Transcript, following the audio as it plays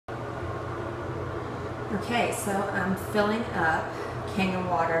Okay, so I'm filling up Kangen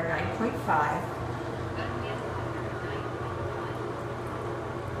water 9.5.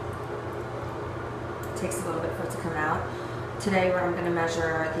 Takes a little bit for it to come out. Today I'm going to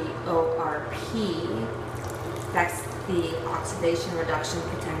measure the ORP. That's the oxidation reduction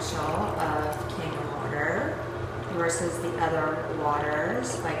potential of Kangen water versus the other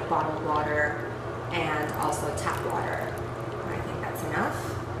waters like bottled water and also tap water. I think that's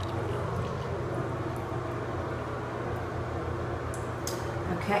enough.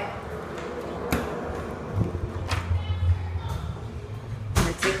 Okay. I'm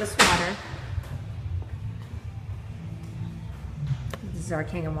going to take this water. This is our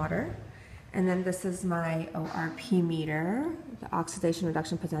Kangen water. And then this is my ORP meter, the oxidation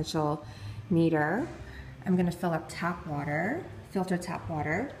reduction potential meter. I'm going to fill up tap water, filter tap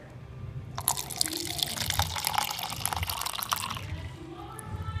water.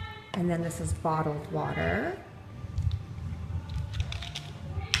 And then this is bottled water.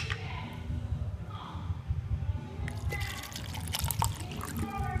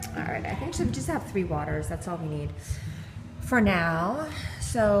 All right, I think we just have 3 waters. That's all we need for now.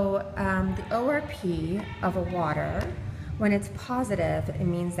 So the ORP of a water, when it's positive, it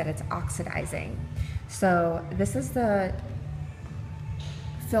means that it's oxidizing. So this is the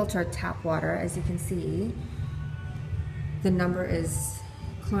filtered tap water. As you can see, the number is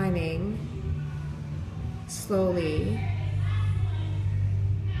climbing slowly.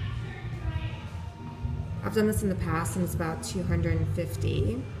 I've done this in the past and it's about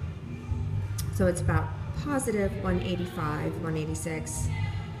 250. So it's about positive 185, 186,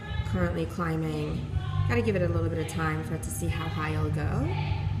 currently climbing. Gotta give it a little bit of time for it to see how high it'll go.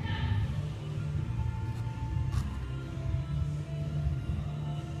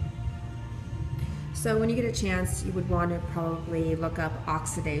 So when you get a chance, you would want to probably look up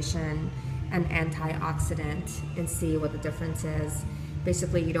oxidation and antioxidant and see what the difference is.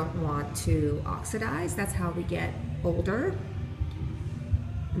 Basically, you don't want to oxidize. That's how we get older.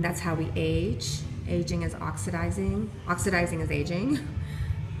 And that's how we age. Aging is oxidizing. Oxidizing is aging.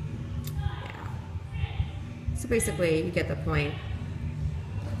 Yeah. So basically, you get the point.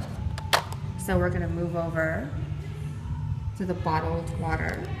 So we're going to move over to the bottled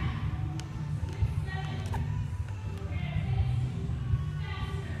water.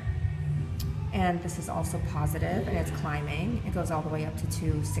 And this is also positive, and it's climbing. It goes all the way up to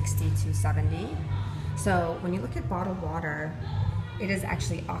 260, 270. So when you look at bottled water, it is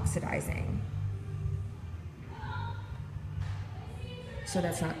actually oxidizing. So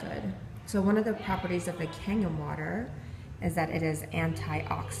that's not good. So one of the properties of the Kangen water is that it is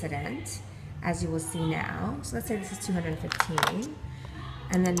antioxidant, as you will see now. So let's say this is 215,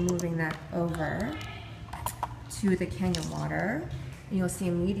 and then moving that over to the Kangen water, and you'll see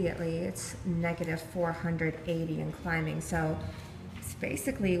immediately it's negative 480 and climbing. So it's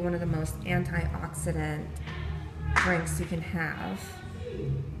basically one of the most antioxidant drinks you can have.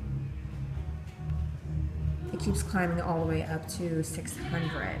 It keeps climbing all the way up to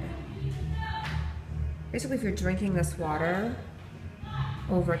 600. Basically, if you're drinking this water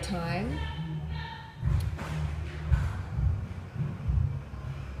over time,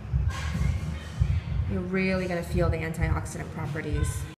 you're really going to feel the antioxidant properties.